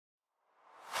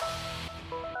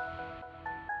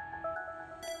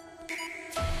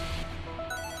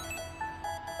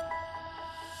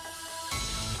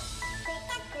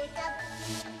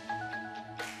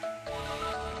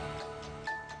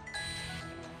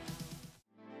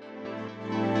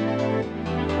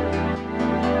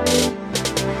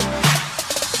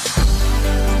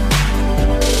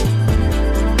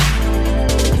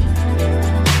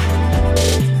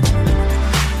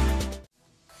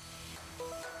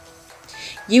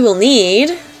you will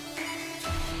need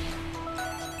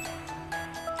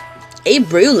a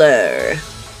ruler,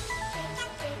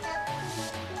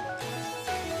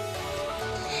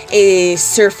 a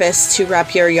surface to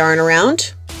wrap your yarn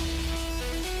around,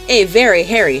 a very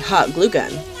hairy hot glue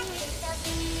gun,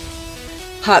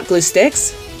 hot glue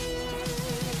sticks,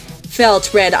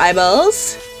 felt red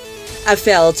eyeballs, a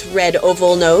felt red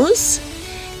oval nose,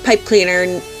 pipe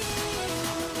cleaner,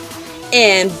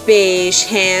 and beige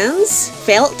hands,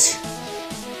 felt,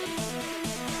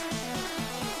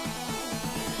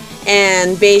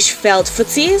 and beige felt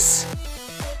footsies.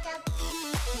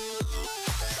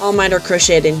 All mine are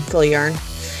crocheted in full yarn.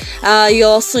 You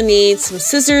also need some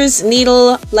scissors,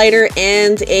 needle, lighter,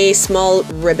 and a small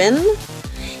ribbon,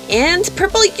 and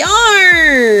purple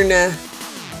yarn.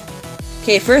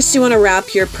 Okay, first you want to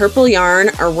wrap your purple yarn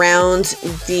around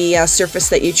the surface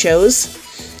that you chose.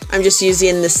 I'm just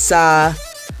using this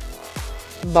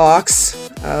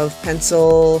box of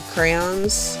pencil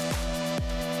crayons.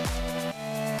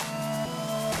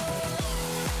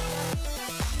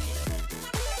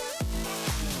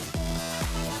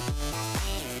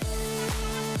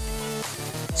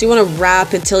 So you want to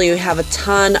wrap until you have a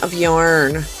ton of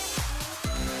yarn,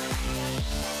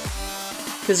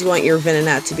 because you want your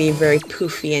Venonat to be very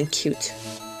poofy and cute.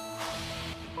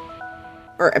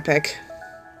 Or epic.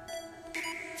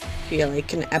 If you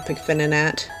like an epic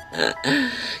Venonat.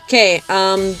 Okay,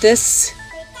 this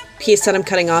piece that I'm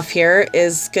cutting off here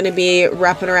is going to be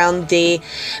wrapping around the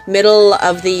middle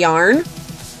of the yarn.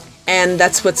 And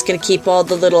that's what's going to keep all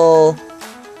the little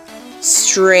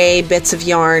stray bits of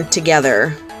yarn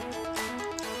together.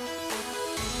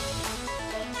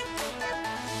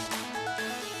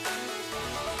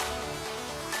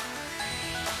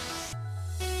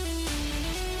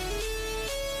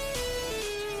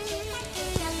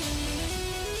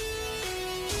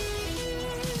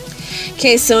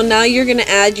 Okay, so now you're going to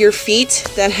add your feet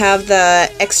that have the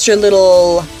extra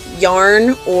little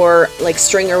yarn or like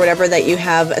string or whatever that you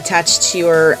have attached to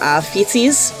your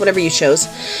feetsies, whatever you chose,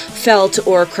 felt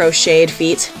or crocheted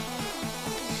feet.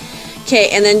 Okay,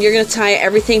 and then you're going to tie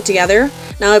everything together.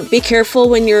 Now be careful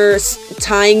when you're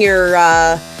tying your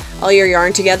all your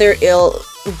yarn together, it'll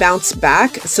bounce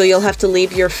back, so you'll have to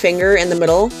leave your finger in the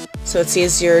middle so it's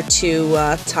easier to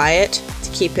tie it,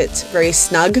 to keep it very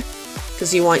snug,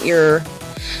 because you want your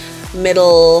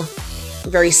middle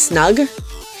very snug.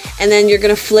 And then you're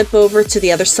going to flip over to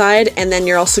the other side, and then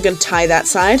you're also going to tie that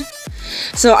side.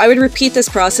 So I would repeat this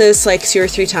process like 2 or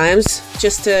 3 times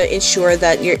just to ensure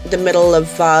that the middle of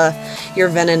your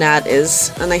Venonat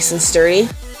is nice and sturdy.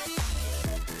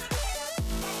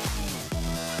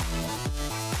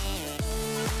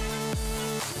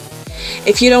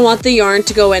 If you don't want the yarn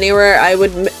to go anywhere, I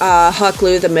would hot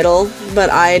glue the middle, but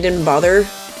I didn't bother.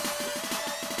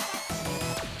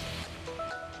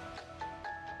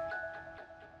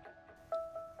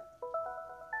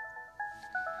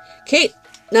 Okay,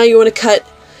 now you want to cut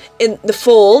in the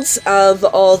folds of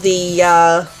all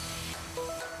the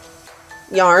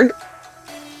yarn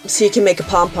so you can make a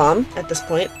pom-pom at this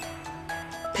point.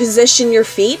 Position your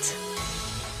feet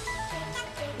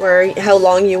how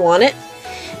long you want it,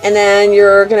 and then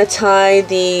you're going to tie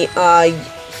the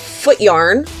foot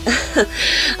yarn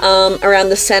around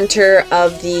the center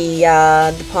of the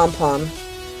pom-pom,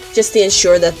 just to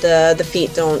ensure that the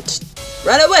feet don't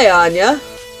run away on you.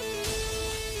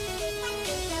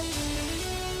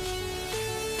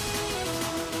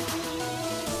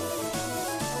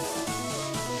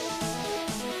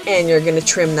 And you're going to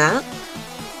trim that.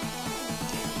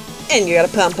 And you got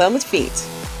a pom-pom with feet.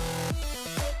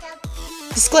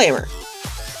 Disclaimer.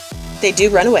 They do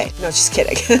run away. No, just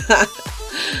kidding.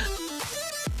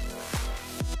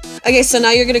 Okay, so now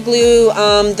you're going to glue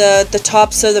the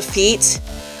tops of the feet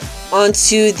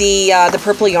onto the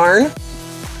purple yarn,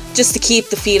 just to keep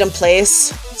the feet in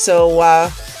place. So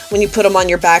when you put them on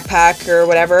your backpack or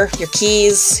whatever, your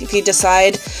keys, if you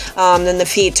decide, then the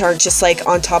feet aren't just like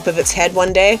on top of its head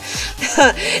one day.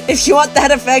 If you want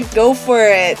that effect, go for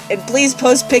it. And please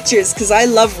post pictures, because I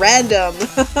love random.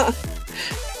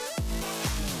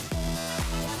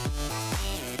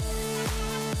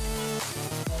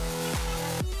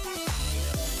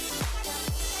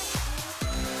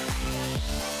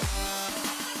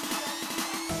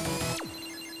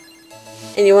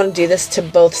 And you want to do this to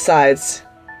both sides.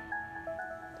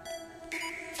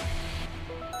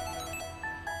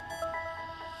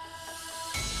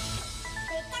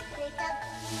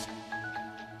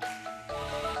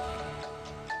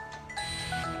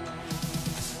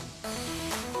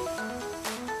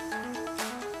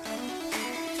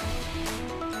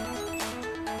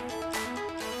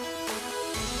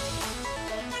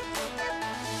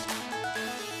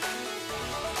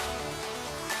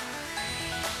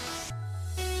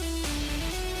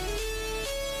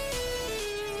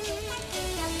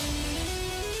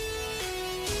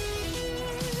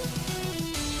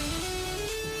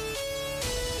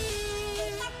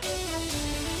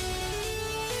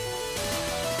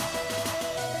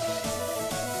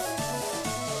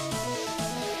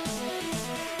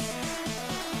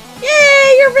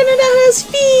 Venonat has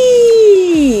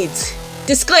feet!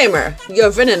 Disclaimer, your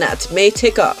Venonat may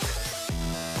take off.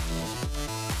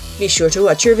 Be sure to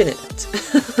watch your Venonat.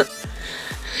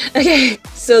 Okay,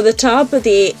 so the top of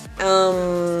the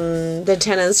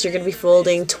antennas you're going to be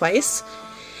folding twice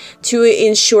to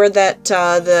ensure that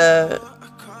the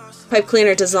pipe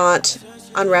cleaner does not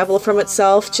unravel from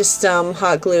itself. Just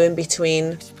hot glue in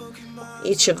between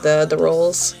each of the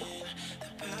rolls.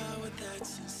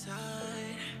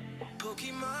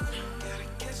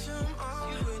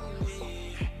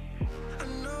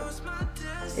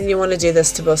 And you want to do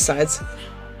this to both sides.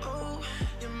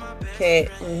 Okay,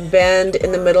 bend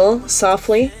in the middle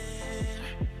softly.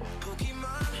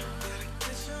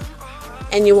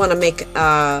 And you want to make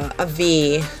a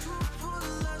V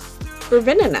for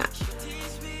Venonat.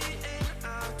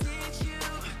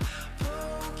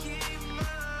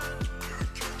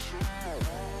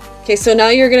 Okay, so now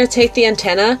you're going to take the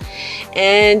antenna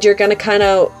and you're going to kind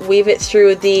of weave it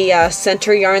through the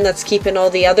center yarn that's keeping all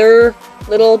the other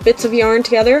little bits of yarn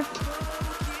together.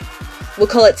 We'll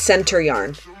call it center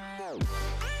yarn.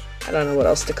 I don't know what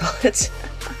else to call it.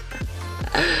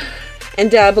 And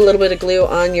dab a little bit of glue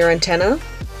on your antenna.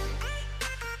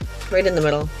 Right in the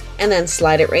middle. And then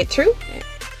slide it right through.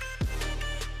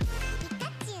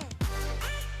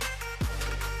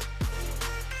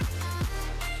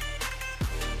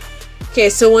 Okay,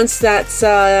 so once that's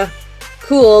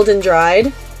cooled and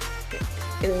dried,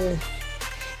 and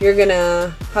you're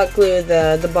gonna hot glue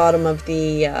the bottom of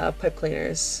the pipe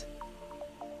cleaners.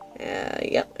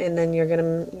 Yep, and then you're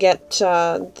gonna get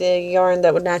the yarn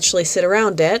that would naturally sit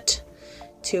around it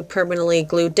to permanently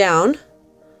glue down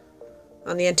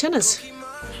on the antennas.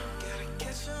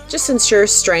 Just ensure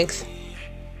strength.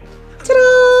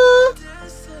 Ta-da!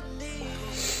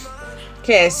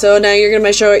 Okay, so now you're gonna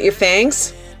measure out your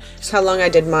fangs. Just how long I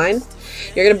did mine.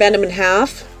 You're gonna bend them in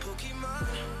half.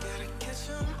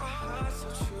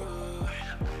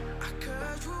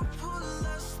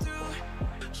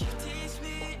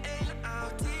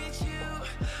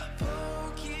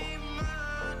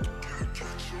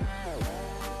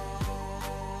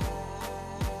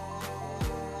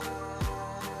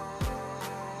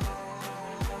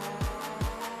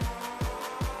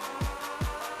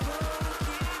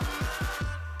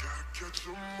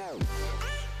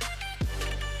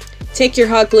 Take your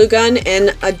hot glue gun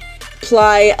and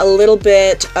apply a little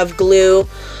bit of glue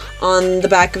on the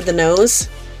back of the nose.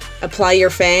 Apply your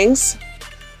fangs.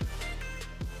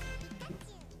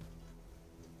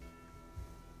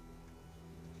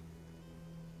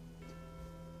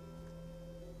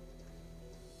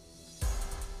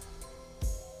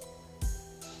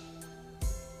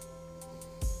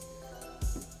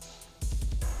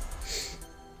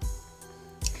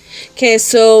 Okay,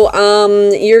 so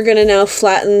you're gonna now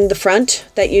flatten the front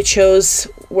that you chose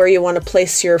where you want to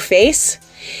place your face,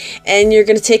 and you're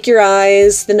gonna take your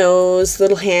eyes, the nose,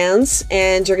 little hands,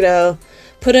 and you're gonna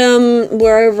put them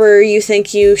wherever you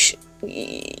think you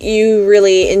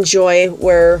really enjoy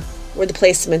where the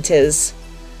placement is.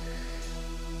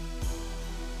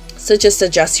 So just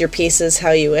adjust your pieces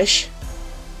how you wish.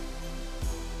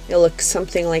 It'll look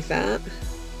something like that.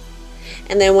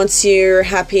 And then once you're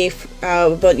happy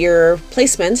about your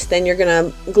placement, then you're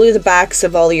going to glue the backs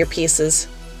of all your pieces.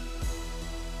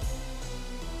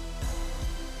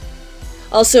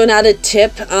 Also, an added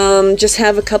tip, just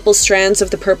have a couple strands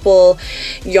of the purple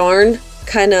yarn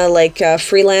kind of like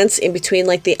freelance in between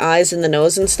like the eyes and the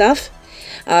nose and stuff,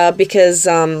 because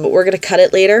we're going to cut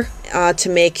it later to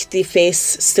make the face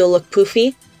still look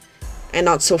poofy and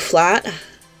not so flat.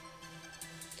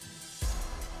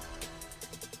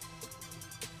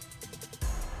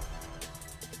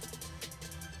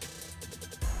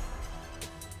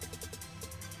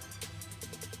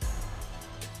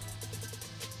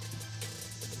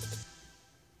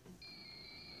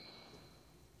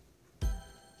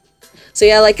 So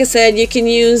yeah, like I said, you can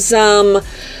use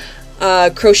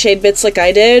crocheted bits like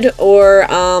I did, or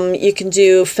you can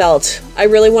do felt. I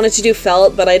really wanted to do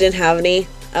felt, but I didn't have any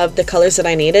of the colors that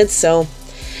I needed, so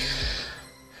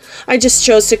I just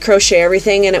chose to crochet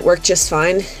everything, and it worked just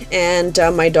fine. And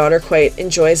my daughter quite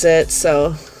enjoys it,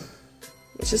 so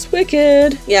which is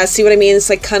wicked. Yeah, see what I mean?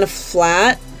 It's like kind of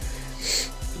flat.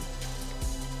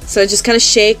 So I just kind of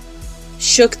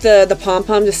shook the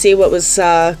pom-pom to see what was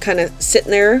kind of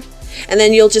sitting there. And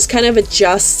then you'll just kind of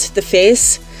adjust the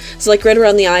face. So like right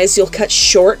around the eyes, you'll cut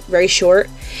short, very short.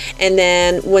 And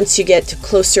then once you get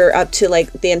closer up to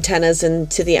like the antennas and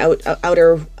to the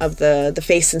outer of the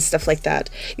face and stuff like that,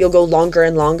 you'll go longer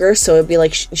and longer. So it'll be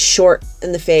like short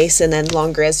in the face and then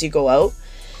longer as you go out.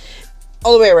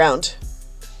 All the way around.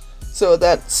 So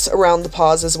that's around the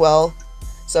paws as well.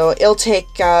 So it'll take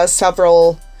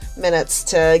several minutes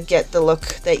to get the look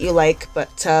that you like,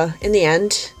 but in the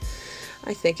end,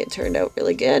 I think it turned out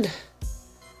really good.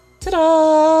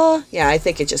 Ta-da! Yeah, I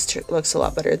think it just looks a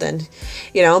lot better than,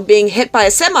 you know, being hit by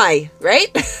a semi,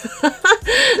 right?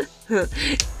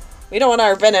 We don't want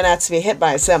our Venonat to be hit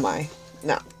by a semi.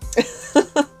 No.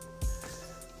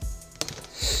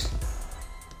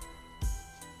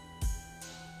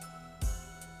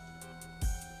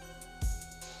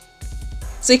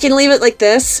 So you can leave it like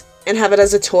this and have it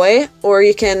as a toy, or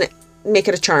you can make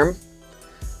it a charm.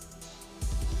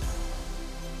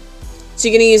 So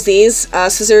you're going to use these,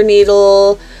 scissor,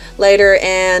 needle, lighter,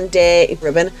 and a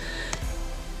ribbon.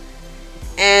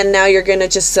 And now you're going to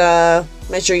just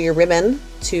measure your ribbon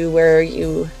to where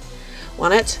you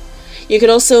want it. You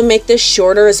could also make this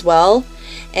shorter as well.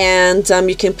 And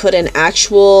you can put an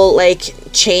actual like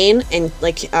chain and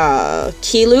like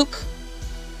key loop.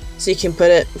 So you can put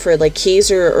it for like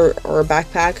keys or a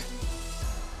backpack.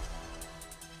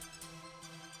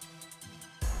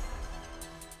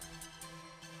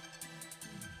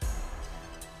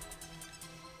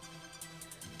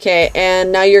 Okay,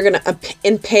 and now you're gonna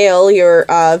impale your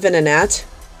Venonat.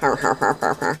 You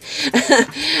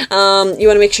want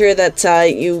to make sure that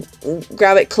you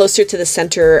grab it closer to the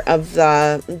center of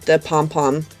the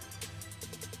pom-pom.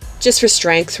 Just for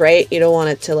strength, right? You don't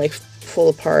want it to like fall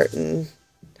apart and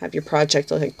have your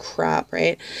project look like crap,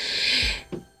 right?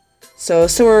 So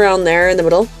somewhere around there in the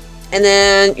middle. And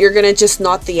then you're gonna just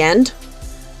knot the end.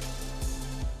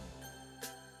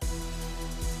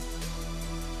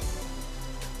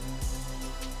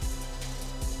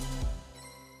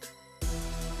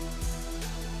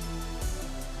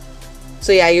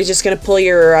 So yeah, you're just gonna pull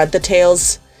your the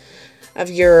tails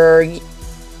of your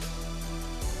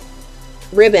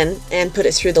ribbon and put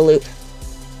it through the loop.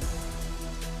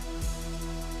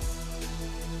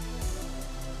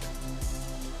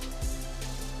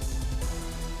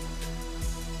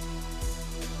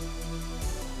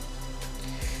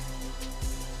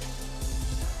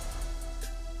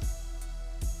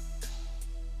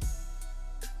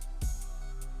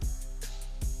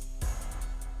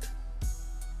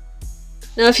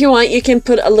 Now if you want, you can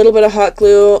put a little bit of hot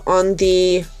glue on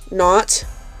the knot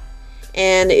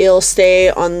and it'll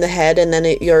stay on the head, and then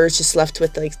you're just left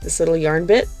with like this little yarn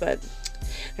bit. But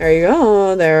there you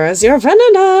go, there is your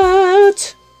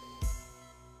Venonat.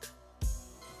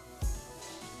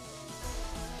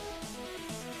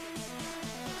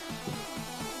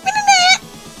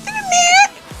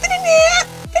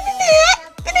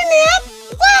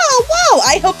 Wow,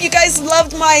 I hope you guys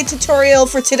loved my tutorial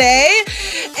for today,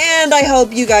 and I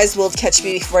hope you guys will catch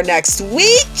me for next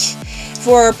week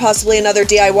for possibly another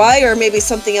DIY or maybe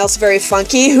something else very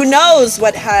funky. Who knows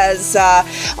what has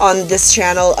on this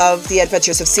channel of The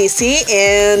Adventures of CeCe.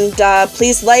 And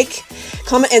please like,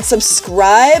 comment, and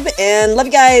subscribe, and love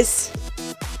you guys.